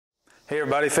Hey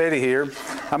everybody, Fetty here.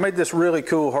 I made this really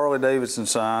cool Harley Davidson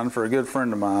sign for a good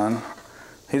friend of mine.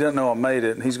 He doesn't know I made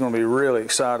it, and he's going to be really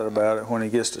excited about it when he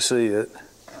gets to see it.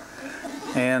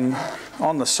 And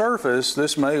on the surface,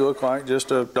 this may look like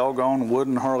just a doggone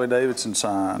wooden Harley Davidson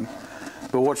sign.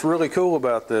 But what's really cool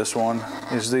about this one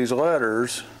is these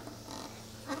letters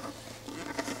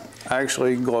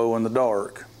actually glow in the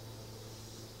dark.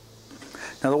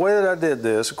 Now the way that I did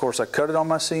this, of course I cut it on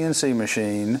my CNC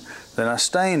machine, then I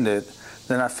stained it,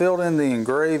 then I filled in the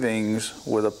engravings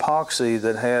with epoxy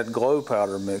that had glow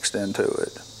powder mixed into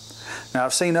it. Now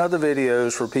I've seen other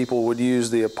videos where people would use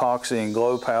the epoxy and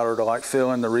glow powder to like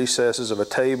fill in the recesses of a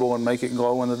table and make it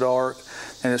glow in the dark,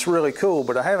 and it's really cool,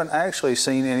 but I haven't actually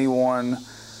seen anyone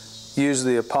use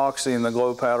the epoxy and the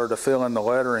glow powder to fill in the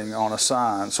lettering on a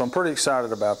sign, so I'm pretty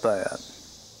excited about that.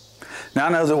 Now I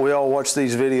know that we all watch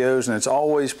these videos and it's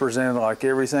always presented like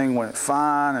everything went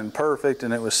fine and perfect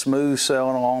and it was smooth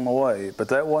sailing along the way, but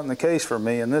that wasn't the case for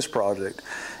me in this project.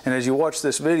 And as you watch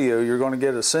this video, you're going to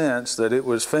get a sense that it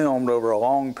was filmed over a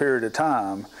long period of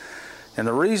time. And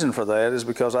the reason for that is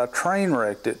because I train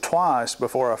wrecked it twice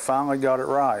before I finally got it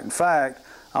right. In fact,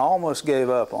 I almost gave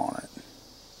up on it.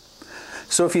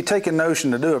 So if you take a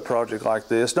notion to do a project like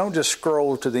this, don't just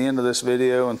scroll to the end of this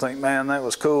video and think, man, that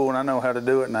was cool and I know how to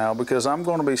do it now, because I'm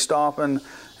going to be stopping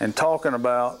and talking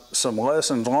about some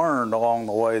lessons learned along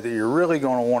the way that you're really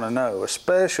going to want to know,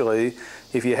 especially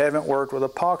if you haven't worked with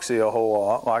epoxy a whole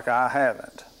lot like I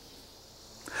haven't.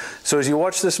 So as you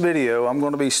watch this video, I'm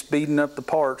going to be speeding up the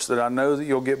parts that I know that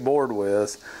you'll get bored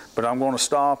with, but I'm going to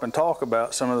stop and talk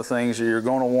about some of the things that you're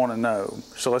going to want to know.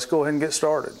 So let's go ahead and get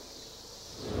started.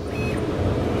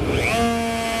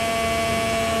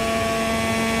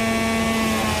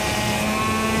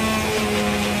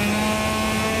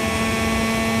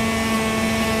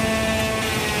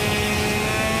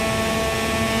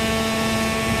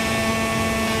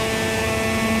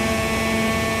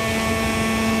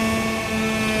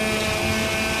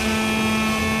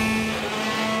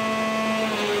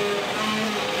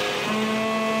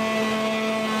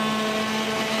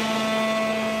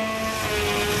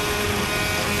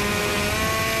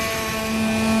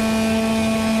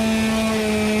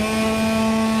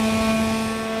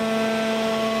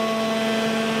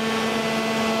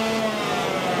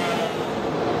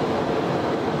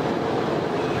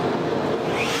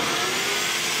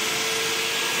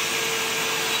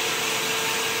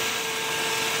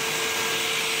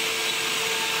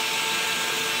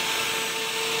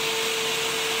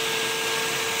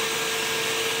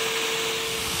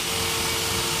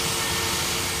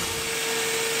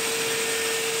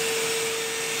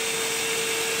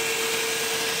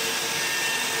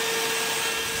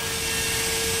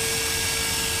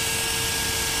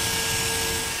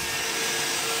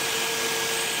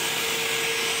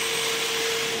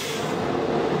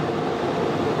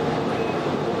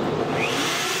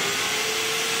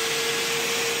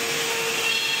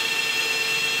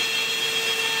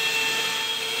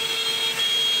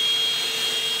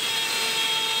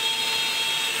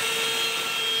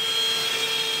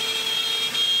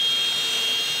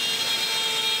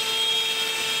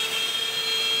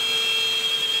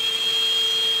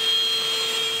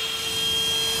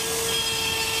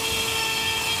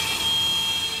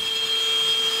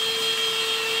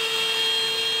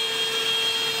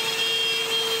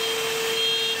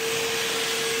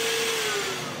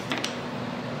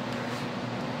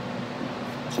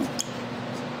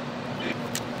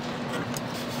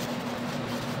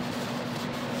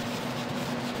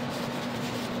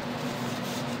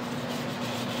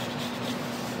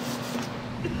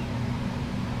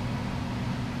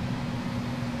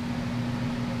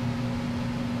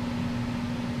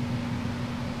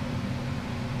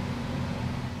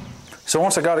 So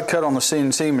once I got it cut on the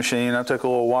CNC machine, I took a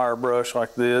little wire brush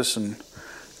like this and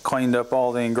cleaned up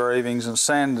all the engravings and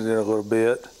sanded it a little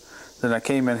bit. Then I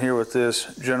came in here with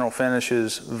this General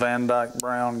Finishes Van Dyke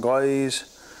Brown glaze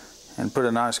and put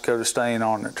a nice coat of stain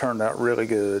on it. It turned out really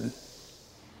good.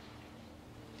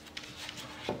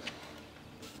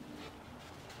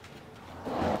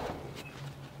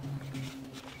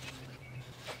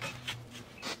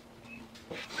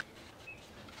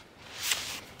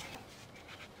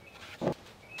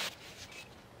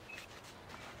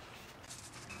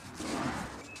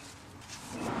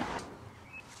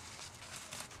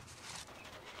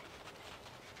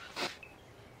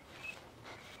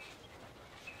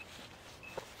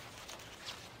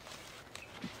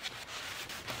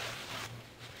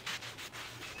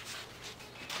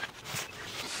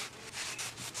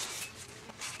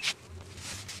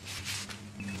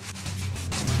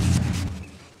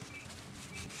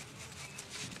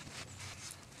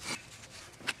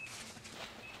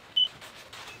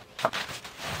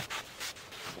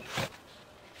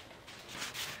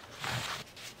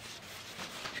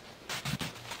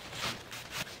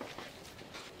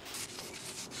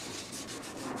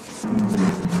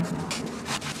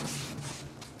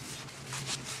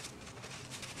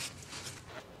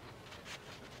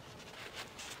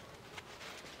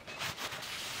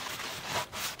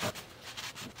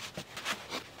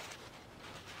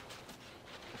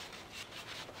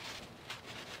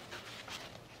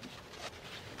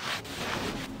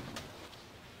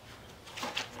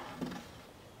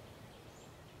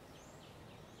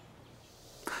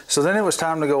 So then it was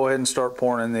time to go ahead and start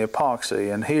pouring in the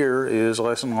epoxy, and here is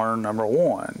lesson learned number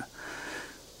 1.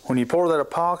 When you pour that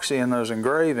epoxy in those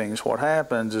engravings, what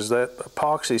happens is that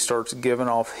epoxy starts giving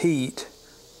off heat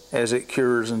as it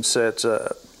cures and sets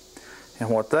up. And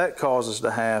what that causes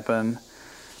to happen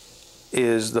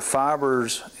is the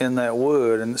fibers in that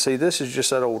wood, and see, this is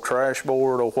just that old trash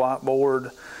board or white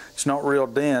board. It's not real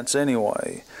dense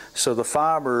anyway. So the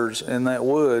fibers in that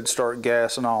wood start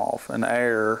gassing off and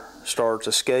air starts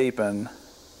escaping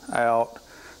out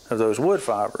of those wood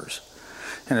fibers.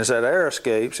 And as that air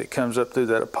escapes, it comes up through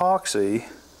that epoxy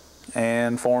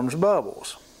and forms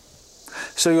bubbles.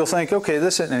 So you'll think, okay,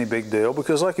 this isn't any big deal,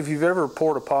 because like if you've ever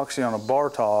poured epoxy on a bar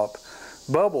top,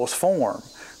 bubbles form.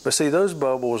 But see, those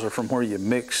bubbles are from where you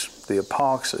mix the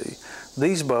epoxy.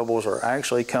 These bubbles are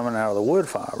actually coming out of the wood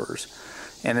fibers.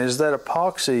 And as that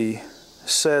epoxy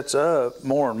sets up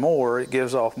more and more, it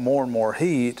gives off more and more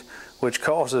heat, which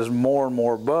causes more and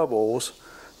more bubbles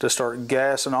to start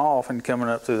gassing off and coming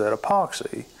up through that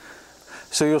epoxy.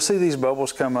 So you'll see these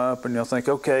bubbles come up and you'll think,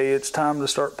 okay, it's time to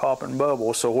start popping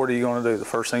bubbles. So what are you going to do? The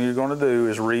first thing you're going to do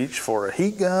is reach for a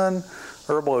heat gun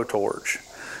or a blowtorch,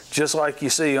 just like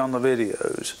you see on the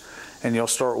videos. And you'll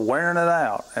start wearing it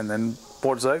out. And then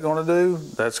what's that going to do?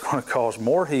 That's going to cause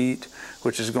more heat,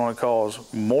 which is going to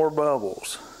cause more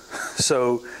bubbles.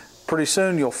 So pretty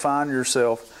soon you'll find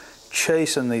yourself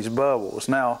chasing these bubbles.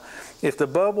 Now, if the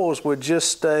bubbles would just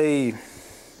stay,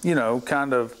 you know,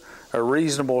 kind of a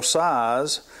reasonable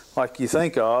size, like you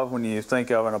think of when you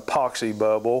think of an epoxy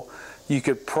bubble, you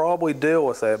could probably deal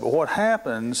with that. But what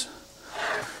happens,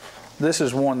 this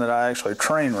is one that I actually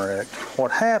train wrecked.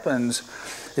 What happens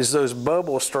is those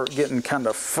bubbles start getting kind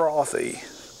of frothy.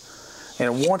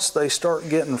 And once they start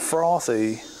getting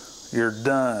frothy, you're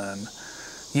done.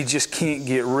 You just can't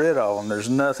get rid of them. There's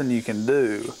nothing you can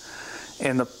do.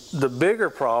 And the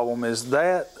bigger problem is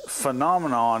that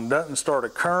phenomenon doesn't start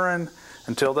occurring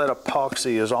until that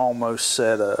epoxy is almost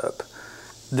set up.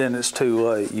 Then it's too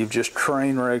late. You've just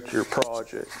train wrecked your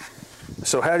project.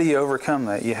 So how do you overcome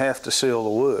that? You have to seal the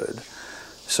wood.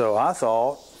 So I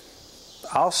thought,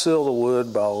 I'll seal the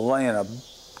wood by laying a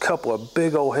couple of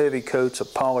big old heavy coats of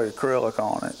polyacrylic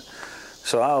on it.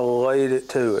 So I laid it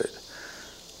to it,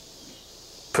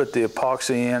 put the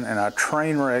epoxy in, and I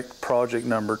train wrecked project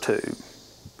number 2.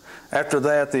 After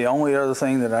that, the only other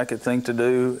thing that I could think to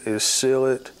do is seal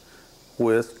it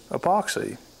with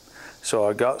epoxy. So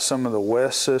I got some of the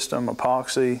West System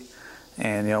epoxy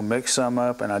and, you know, mixed some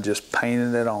up, and I just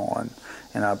painted it on.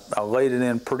 And I laid it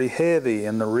in pretty heavy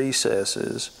in the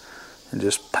recesses and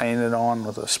just painted it on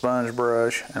with a sponge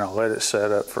brush, and I let it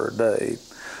set up for a day.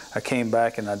 I came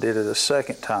back and I did it a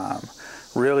second time.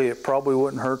 Really, it probably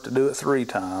wouldn't hurt to do it 3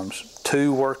 times.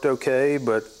 2 worked okay,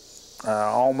 but I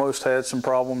almost had some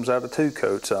problems out of 2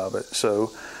 coats of it. So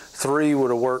 3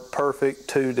 would have worked perfect,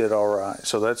 2 did all right.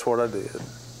 So that's what I did.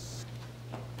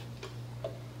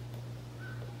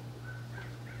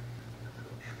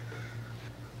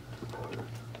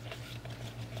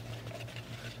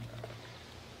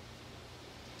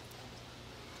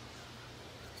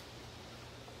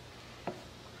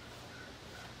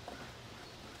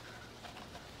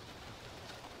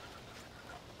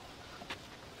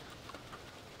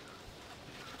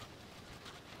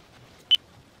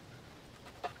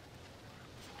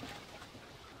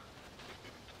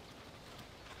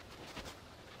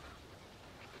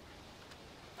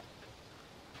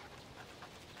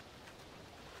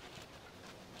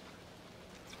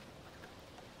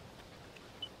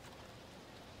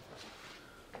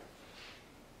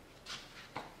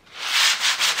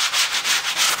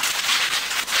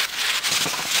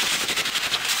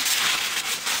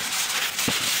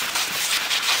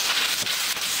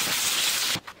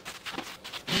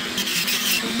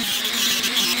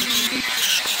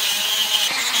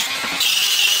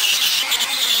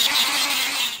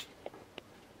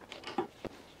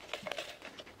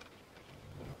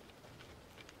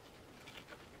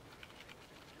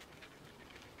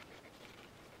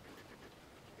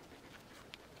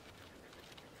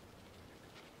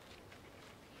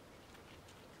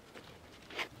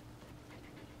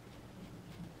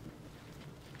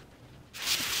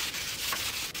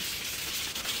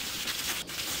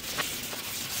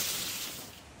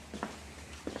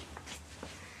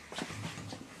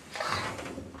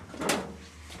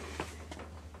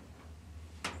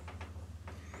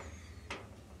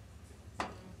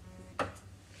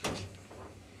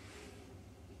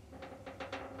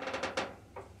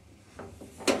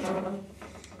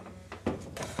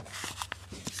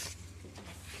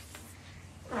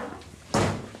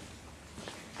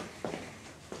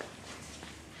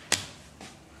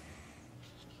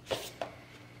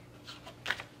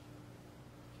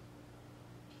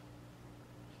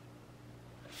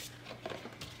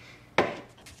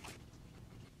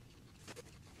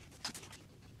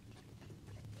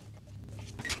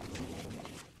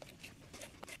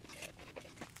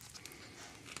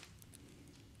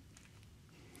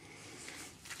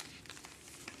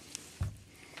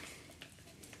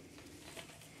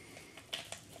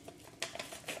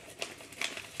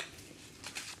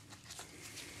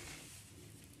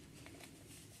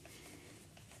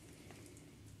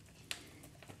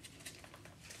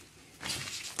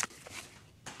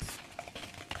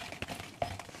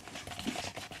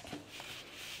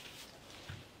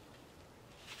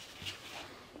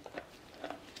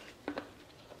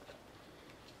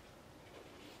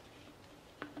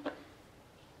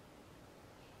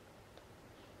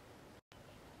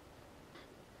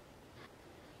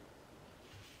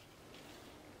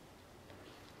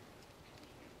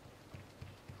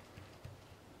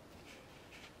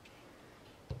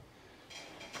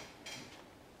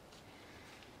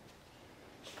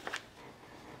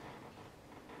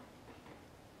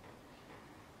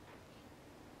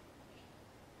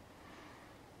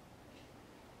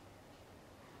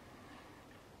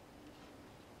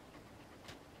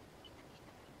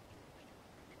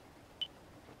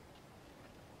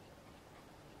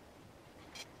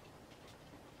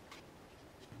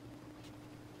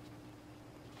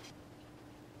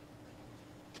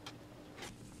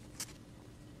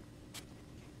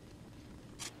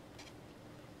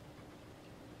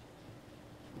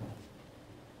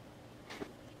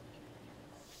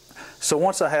 So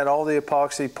once I had all the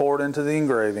epoxy poured into the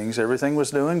engravings, everything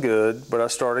was doing good, but I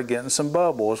started getting some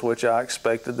bubbles, which I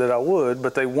expected that I would,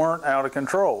 but they weren't out of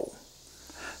control.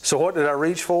 So what did I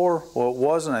reach for? Well, it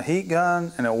wasn't a heat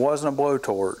gun and it wasn't a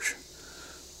blowtorch.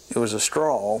 It was a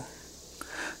straw.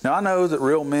 Now I know that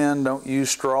real men don't use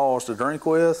straws to drink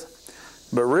with,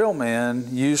 but real men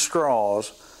use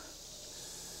straws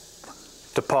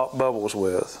to pop bubbles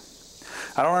with.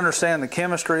 I don't understand the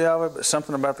chemistry of it, but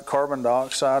something about the carbon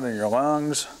dioxide in your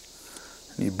lungs,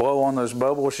 you blow on those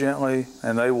bubbles gently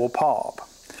and they will pop.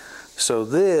 So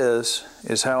this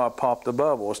is how I pop the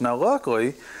bubbles. Now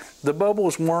luckily, the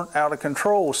bubbles weren't out of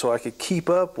control, so I could keep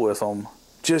up with them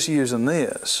just using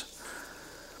this.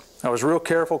 I was real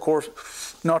careful, of course,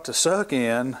 not to suck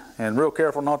in, and real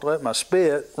careful not to let my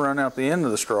spit run out the end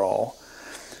of the straw.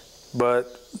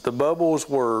 But the bubbles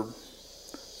were,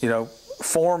 you know,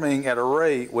 forming at a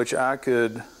rate which I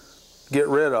could get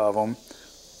rid of them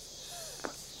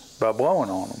by blowing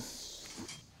on them.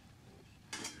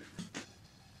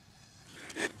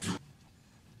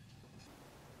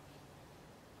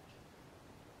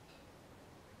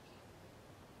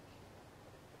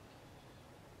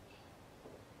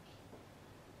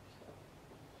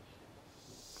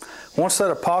 Once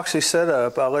that epoxy set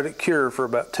up, I let it cure for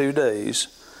about 2 days.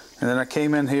 And then I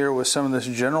came in here with some of this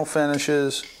General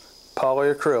Finishes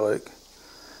polyacrylic,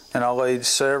 and I laid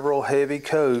several heavy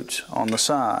coats on the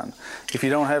sign. If you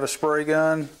don't have a spray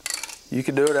gun, you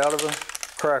could do it out of a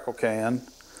crackle can,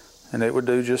 and it would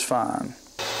do just fine.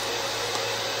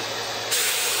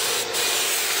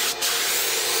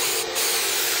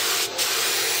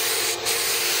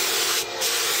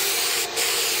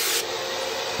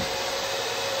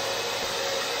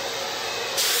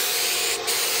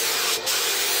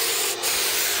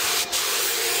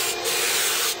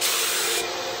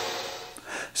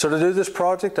 So to do this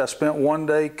project, I spent 1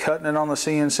 day cutting it on the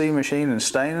CNC machine and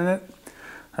staining it.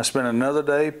 I spent another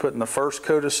day putting the first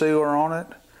coat of sealer on it.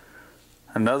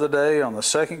 Another day on the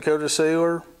second coat of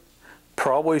sealer.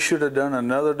 Probably should have done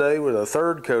another day with a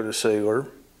third coat of sealer.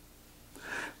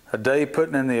 A day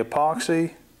putting in the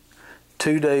epoxy.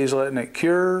 2 days letting it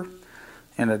cure.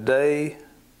 And a day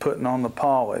putting on the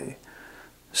poly.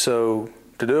 So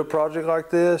to do a project like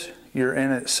this, you're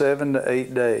in it 7 to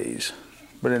 8 days.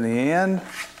 But in the end,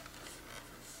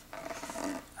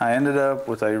 I ended up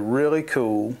with a really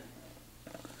cool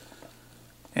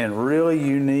and really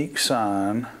unique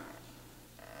sign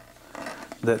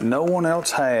that no one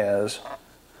else has,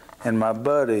 and my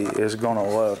buddy is gonna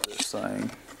love this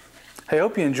thing. Hey, I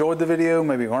hope you enjoyed the video,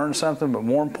 maybe learned something, but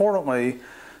more importantly,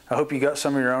 I hope you got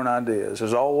some of your own ideas.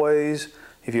 As always,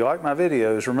 if you like my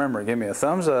videos, remember, give me a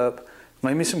thumbs up,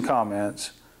 leave me some comments,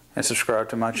 and subscribe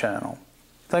to my channel.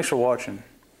 Thanks for watching.